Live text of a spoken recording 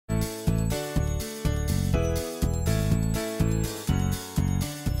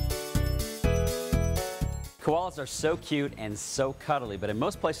Koalas are so cute and so cuddly, but in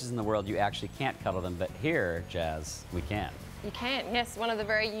most places in the world you actually can't cuddle them, but here, Jazz, we can. You can, yes. One of the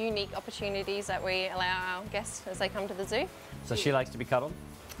very unique opportunities that we allow our guests as they come to the zoo. So she likes to be cuddled?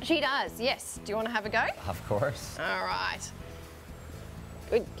 She does, yes. Do you want to have a go? Of course. All right.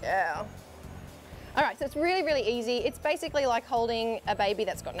 Good girl. All right, so it's really, really easy. It's basically like holding a baby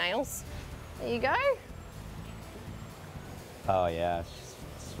that's got nails. There you go. Oh yeah, she's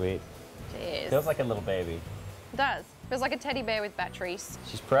sweet. She is. Feels like a little baby. It does. Feels like a teddy bear with batteries.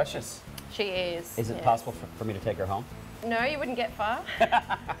 She's precious. She is. Is it possible for me to take her home? No, you wouldn't get far.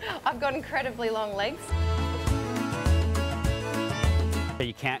 I've got incredibly long legs.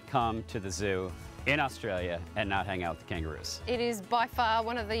 You can't come to the zoo in Australia and not hang out with the kangaroos. It is by far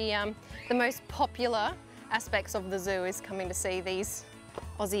one of the most popular aspects of the zoo is coming to see these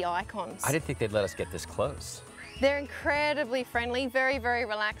Aussie icons. I didn't think they'd let us get this close. They're incredibly friendly, very, very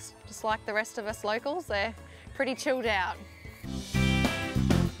relaxed, just like the rest of us locals. They're pretty chilled out.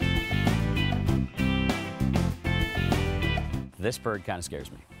 This bird kind of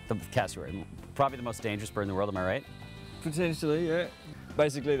scares me. The cassowary, probably the most dangerous bird in the world, am I right? Potentially, yeah.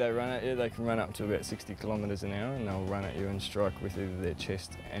 Basically they run at you, they can run up to about 60 kilometres an hour and they'll run at you and strike with either their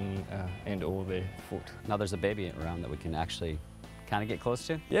chest and or their foot. Now there's a baby around that we can actually kind of get close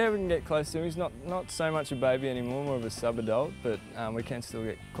to? Yeah, we can get close to him. He's not so much a baby anymore, more of a sub-adult, but we can still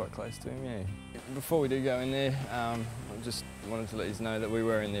get quite close to him, yeah. Before we do go in there, I just wanted to let you know that we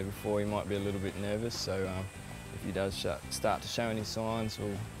were in there before. He might be a little bit nervous, so if he does start to show any signs,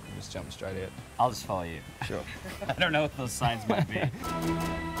 we'll just jump straight out. I'll just follow you. Sure. I don't know what those signs might be.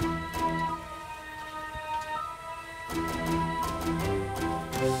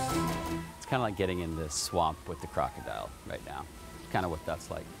 It's kind of like getting in the swamp with the crocodile right now. Kind of what that's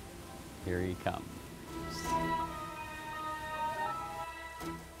like. Here he comes.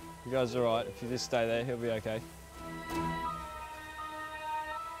 You guys are all right. If you just stay there, he'll be okay.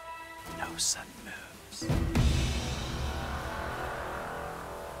 No sudden moves.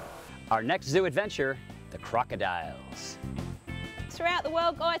 Our next zoo adventure, the crocodiles. Throughout the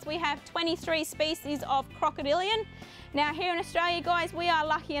world, guys, we have 23 species of crocodilian. Now here in Australia, guys, we are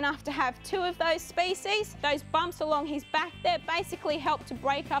lucky enough to have 2 of those species. Those bumps along his back there basically help to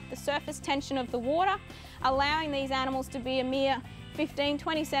break up the surface tension of the water, allowing these animals to be a mere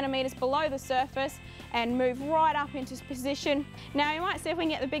 15-20 centimetres below the surface and move right up into position. Now you might see if we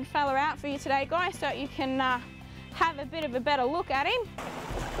can get the big fella out for you today, guys, so you can have a bit of a better look at him.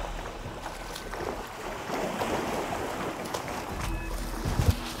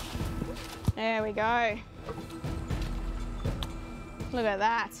 There we go. Look at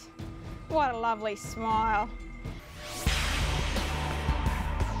that. What a lovely smile.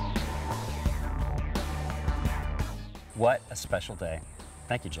 What a special day.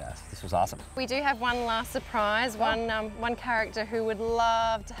 Thank you, Jazz. This was awesome. We do have one last surprise, one character who would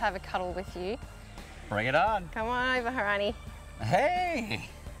love to have a cuddle with you. Bring it on. Come on over, Harani. Hey!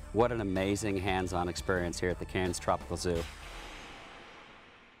 What an amazing hands-on experience here at the Cairns Tropical Zoo.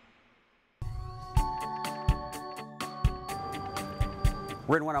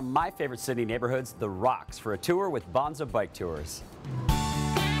 We're in one of my favorite Sydney neighborhoods, The Rocks, for a tour with Bonzo Bike Tours.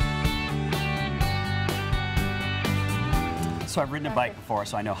 So I've ridden a bike before,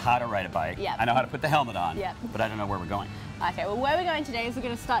 so I know how to ride a bike. Yep. I know how to put the helmet on, Yep. but I don't know where we're going. Okay, well where we're going today is we're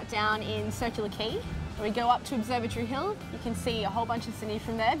going to start down in Circular Quay. We go up to Observatory Hill. You can see a whole bunch of Sydney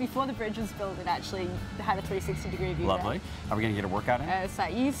from there. Before the bridge was built, it actually had a 360-degree view. Lovely. There. Are we going to get a workout in? So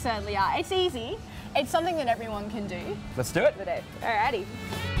you certainly are. It's easy. It's something that everyone can do. Let's do it. Alrighty.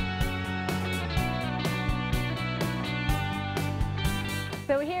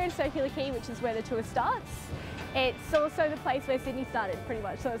 So we're here in Circular Quay, which is where the tour starts. It's also the place where Sydney started, pretty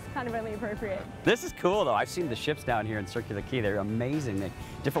much, so it's kind of only appropriate. This is cool, though. I've seen the ships down here in Circular Quay. They're amazing. They're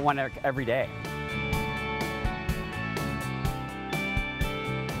different one every day.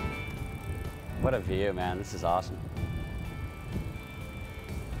 What a view, man. This is awesome.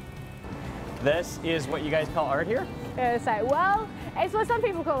 This is what you guys call art here? So, well, it's what some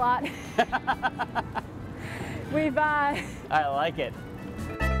people call art. I like it.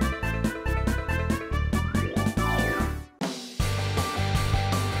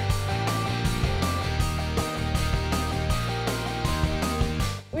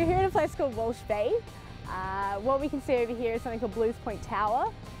 We're here in a place called Walsh Bay. What we can see over here is something called Blues Point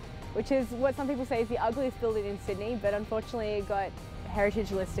Tower, which is what some people say is the ugliest building in Sydney, but unfortunately it got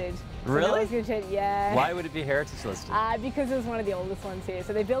heritage listed. So really? Yeah. Why would it be heritage listed? Because it was one of the oldest ones here.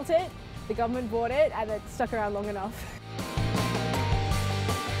 So they built it, the government bought it, and it stuck around long enough.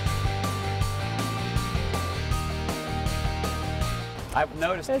 I've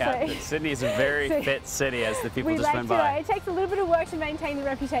noticed, Kat, that Sydney is a very fit city as the people just went by. It takes a little bit of work to maintain the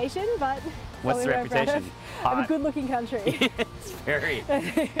reputation, but what's the reputation? Of a good-looking country. It's very.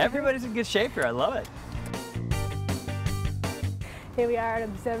 Everybody's in good shape here. I love it. Here we are at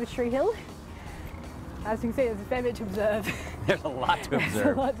Observatory Hill. As you can see, there's a fair bit to observe. There's a lot to observe.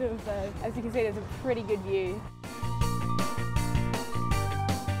 There's a lot to observe. As you can see, there's a pretty good view.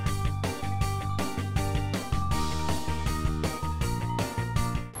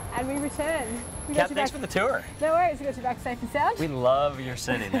 And we return. Kat, thanks for the tour. No worries, we got you back safe and sound. We love your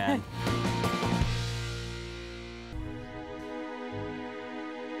city, man.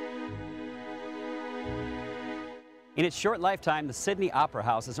 In its short lifetime, the Sydney Opera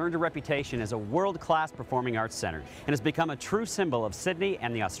House has earned a reputation as a world-class performing arts centre and has become a true symbol of Sydney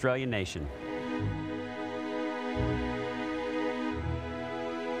and the Australian nation.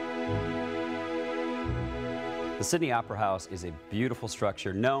 The Sydney Opera House is a beautiful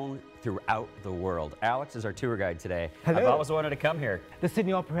structure known throughout the world. Alex is our tour guide today. Hello. I've always wanted to come here. The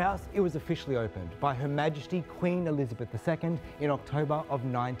Sydney Opera House, it was officially opened by Her Majesty Queen Elizabeth II in October of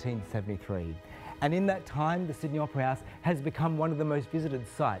 1973. And in that time, the Sydney Opera House has become one of the most visited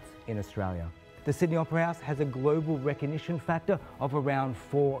sites in Australia. The Sydney Opera House has a global recognition factor of around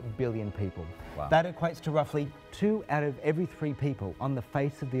 4 billion people. Wow. That equates to roughly 2 out of every 3 people on the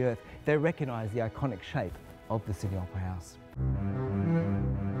face of the earth. They recognise the iconic shape of the Sydney Opera House.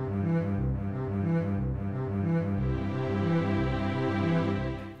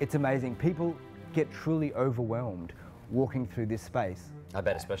 It's amazing. People get truly overwhelmed walking through this space. I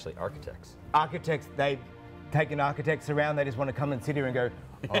bet especially architects. Architects, they take an architects around, they just want to come and sit here and go,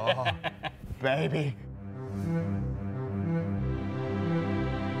 oh, baby.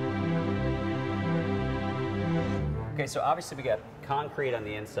 Okay, so obviously we got concrete on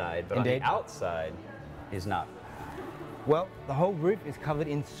the inside, but Indeed. on the outside is not. Well, the whole roof is covered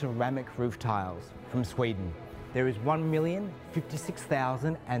in ceramic roof tiles from Sweden. There is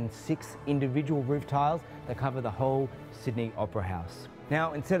 1,056,006 individual roof tiles that cover the whole Sydney Opera House.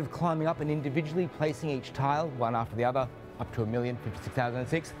 Now, instead of climbing up and individually placing each tile, one after the other, up to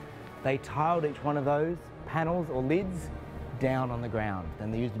 1,056,006, they tiled each one of those panels or lids down on the ground.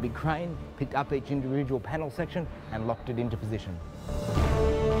 Then they used a big crane, picked up each individual panel section and locked it into position.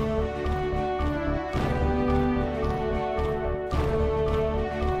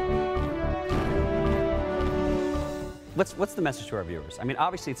 What's the message to our viewers? I mean,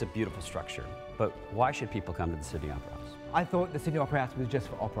 obviously it's a beautiful structure, but why should people come to the Sydney Opera House? I thought the Sydney Opera House was just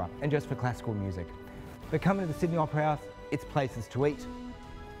for opera and just for classical music. But coming to the Sydney Opera House, it's places to eat,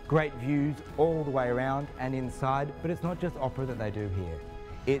 great views all the way around and inside, but it's not just opera that they do here.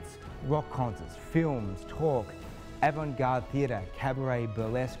 It's rock concerts, films, talk, avant-garde theatre, cabaret,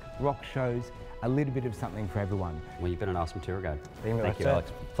 burlesque, rock shows, a little bit of something for everyone. Well, you've been an awesome tour guide. Thank you,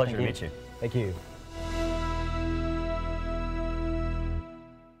 Alex. Pleasure to meet you. Thank you.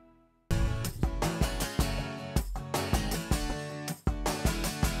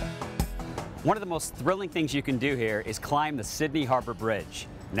 One of the most thrilling things you can do here is climb the Sydney Harbour Bridge.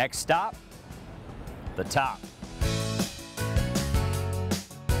 Next stop, the top.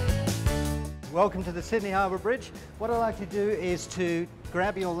 Welcome to the Sydney Harbour Bridge. What I'd like to do is to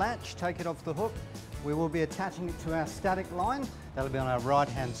grab your latch, take it off the hook. We will be attaching it to our static line. That'll be on our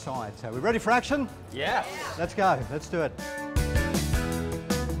right-hand side. So we're ready for action? Yes. Let's go, let's do it.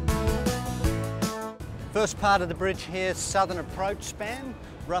 First part of the bridge here, southern approach span,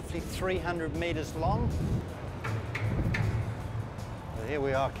 roughly 300 metres long. So here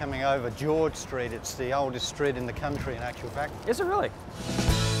we are coming over George Street. It's the oldest street in the country in actual fact. Is it really?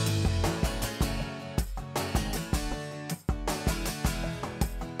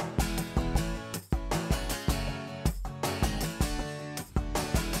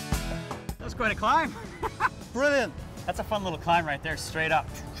 That's quite a climb. Brilliant. That's a fun little climb right there, straight up.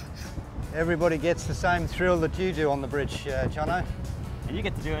 Everybody gets the same thrill that you do on the bridge, Jono. And you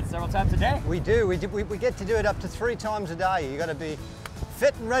get to do it several times a day. We do. We get to do it up to 3 times a day. You've got to be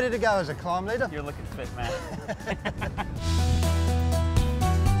fit and ready to go as a climb leader. You're looking fit, man.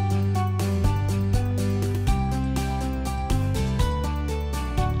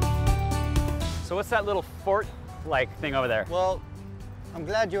 So what's that little fort-like thing over there? Well, I'm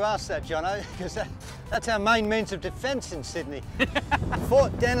glad you asked that, Jono, because that's our main means of defence in Sydney.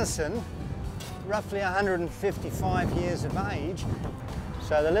 Fort Denison, roughly 155 years of age.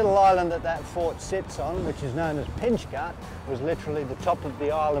 So the little island that that fort sits on, which is known as Pinchgut, was literally the top of the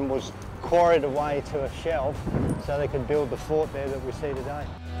island was quarried away to a shelf so they could build the fort there that we see today.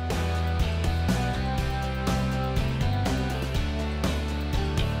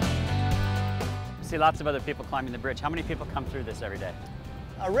 see lots of other people climbing the bridge. How many people come through this every day?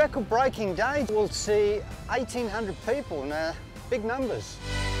 A record-breaking day will see 1,800 people, and big numbers.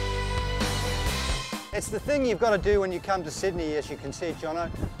 It's the thing you've got to do when you come to Sydney, as you can see,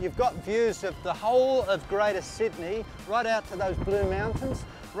 Jono. You've got views of the whole of Greater Sydney, right out to those Blue Mountains,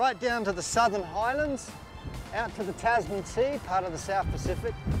 right down to the Southern Highlands, out to the Tasman Sea, part of the South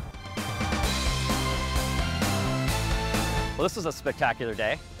Pacific. Well, this was a spectacular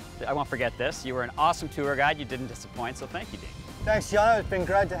day. I won't forget this. You were an awesome tour guide. You didn't disappoint, so thank you, Dean. Thanks, Jono. It's been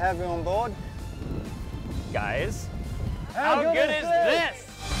great to have you on board. Guys, how good is this?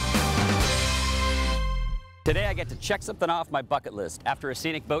 Today I get to check something off my bucket list. After a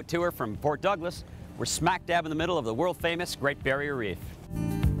scenic boat tour from Port Douglas, we're smack dab in the middle of the world-famous Great Barrier Reef.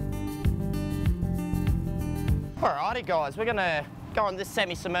 Alrighty guys, we're gonna go on this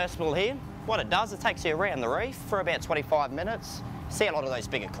semi-submersible here. What it does, it takes you around the reef for about 25 minutes. See a lot of those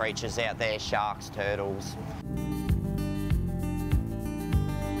bigger creatures out there, sharks, turtles.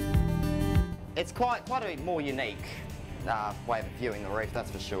 It's quite a more unique way of viewing the reef, that's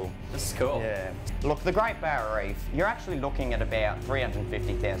for sure. This is cool. Yeah. Look, the Great Barrier Reef, you're actually looking at about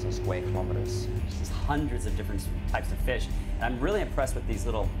 350,000 square kilometres. There's hundreds of different types of fish, and I'm really impressed with these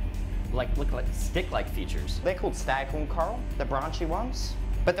little, look like stick-like features. They're called staghorn coral, the branchy ones.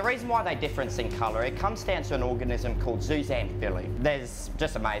 But the reason why they differ in colour, it comes down to an organism called zooxanthellae. There's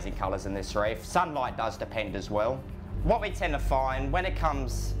just amazing colours in this reef. Sunlight does depend as well. What we tend to find when it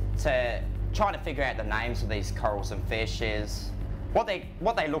comes to trying to figure out the names of these corals and fish is what they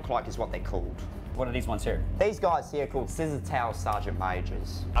look like is what they're called. What are these ones here? These guys here are called scissor-tailed sergeant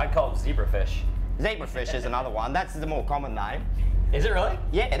majors. I'd call them zebrafish. Zebrafish is another one. That's the more common name. Is it really?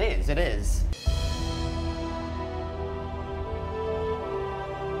 Yeah, it is. It is.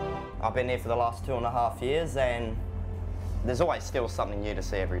 I've been here for the last 2.5 years, and there's always still something new to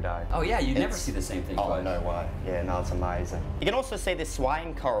see every day. Oh yeah, you never see the same thing twice. Oh, no way. Yeah, no, it's amazing. You can also see this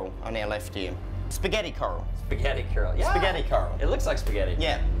swaying coral on our left here. Spaghetti coral. Spaghetti coral. Yeah. Spaghetti coral. It looks like spaghetti.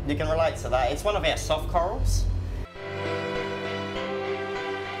 Yeah, you can relate to that. It's one of our soft corals.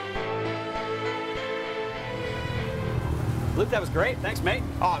 Luke, that was great. Thanks, mate.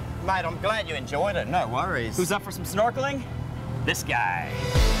 Oh, mate, I'm glad you enjoyed it. No worries. Who's up for some snorkeling? This guy.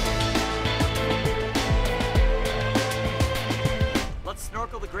 Let's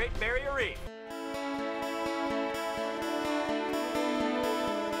snorkel the Great Barrier Reef.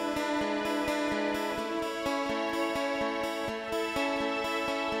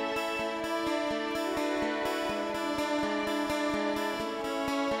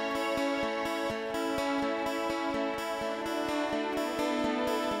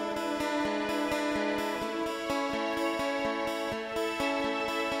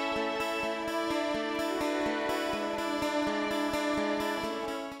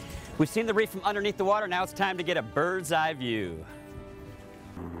 We've seen the reef from underneath the water. Now it's time to get a bird's eye view.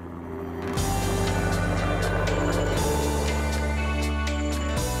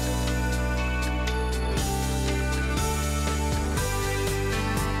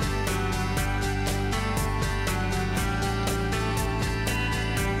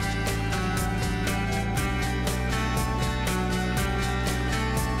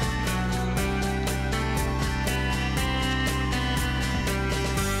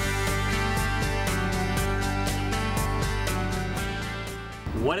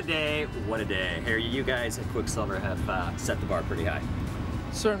 What a day, what a day. Harry, you guys at Quicksilver have set the bar pretty high.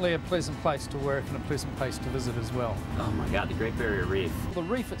 Certainly a pleasant place to work and a pleasant place to visit as well. Oh my God, the Great Barrier Reef. The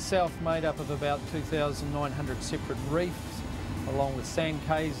reef itself made up of about 2,900 separate reefs, along with sand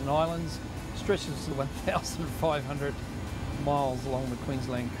cays and islands, stretches to 1,500 miles along the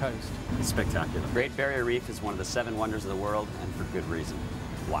Queensland coast. It's spectacular. Great Barrier Reef is one of the 7 wonders of the world, and for good reason.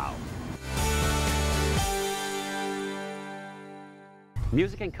 Wow.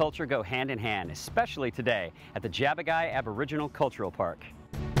 Music and culture go hand in hand, especially today at the Jabagai Aboriginal Cultural Park.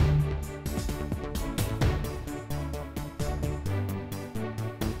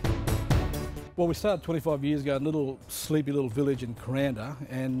 Well, we started 25 years ago in a little sleepy little village in Kuranda,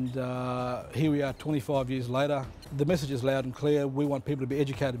 and here we are 25 years later. The message is loud and clear. We want people to be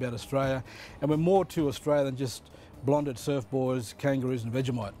educated about Australia, and we're more to Australia than just blonded surfboards, kangaroos and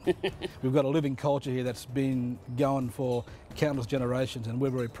Vegemite. We've got a living culture here that's been going for countless generations, and we're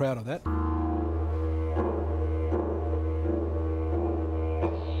very proud of that.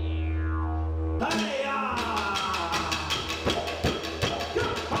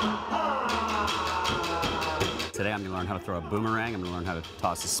 Today I'm going to learn how to throw a boomerang, I'm going to learn how to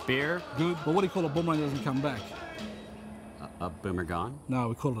toss a spear. Good, but what do you call a boomerang that doesn't come back? A boomer gone? No,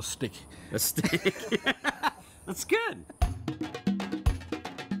 we call it a stick. A stick. That's good.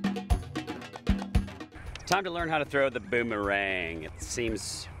 Time to learn how to throw the boomerang. It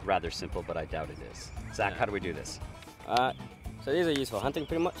seems rather simple, but I doubt it is. Zach, how do we do this? So these are used for hunting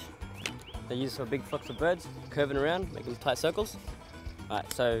pretty much. They're used for big flocks of birds, curving around, making tight circles.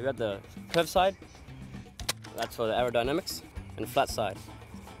 Alright, so we got the curved side, that's for the aerodynamics, and flat side.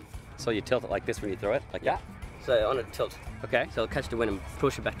 So you tilt it like this when you throw it? Like that? So on a tilt. Okay. So it'll catch the wind and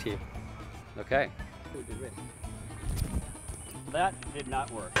push it back to you. Okay. That did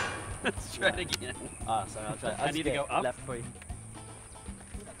not work. Let's try it again. Sorry, I'll try. I need to go up? Left for you.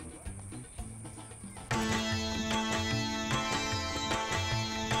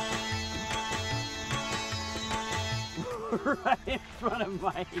 Right in front of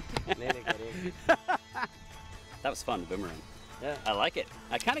Mike. That was fun, the boomerang. Yeah. I like it.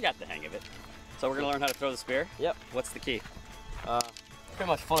 I kind of got the hang of it. So we're going to learn how to throw the spear? Yep. What's the key? Pretty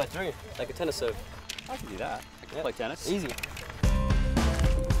much follow through, like a tennis serve. I can do that. I can play tennis. Easy.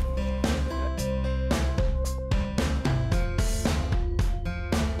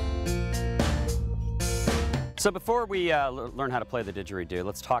 So before we learn how to play the didgeridoo,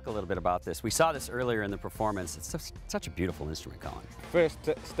 let's talk a little bit about this. We saw this earlier in the performance. It's such a beautiful instrument, Colin. First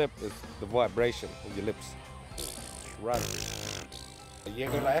step is the vibration of your lips. Right.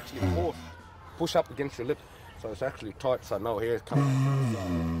 You're going to actually push up against your lip. So it's actually tight, so no hair is coming.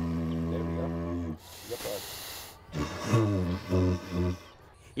 There we go.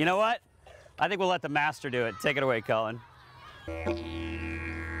 You know what? I think we'll let the master do it. Take it away, Colin.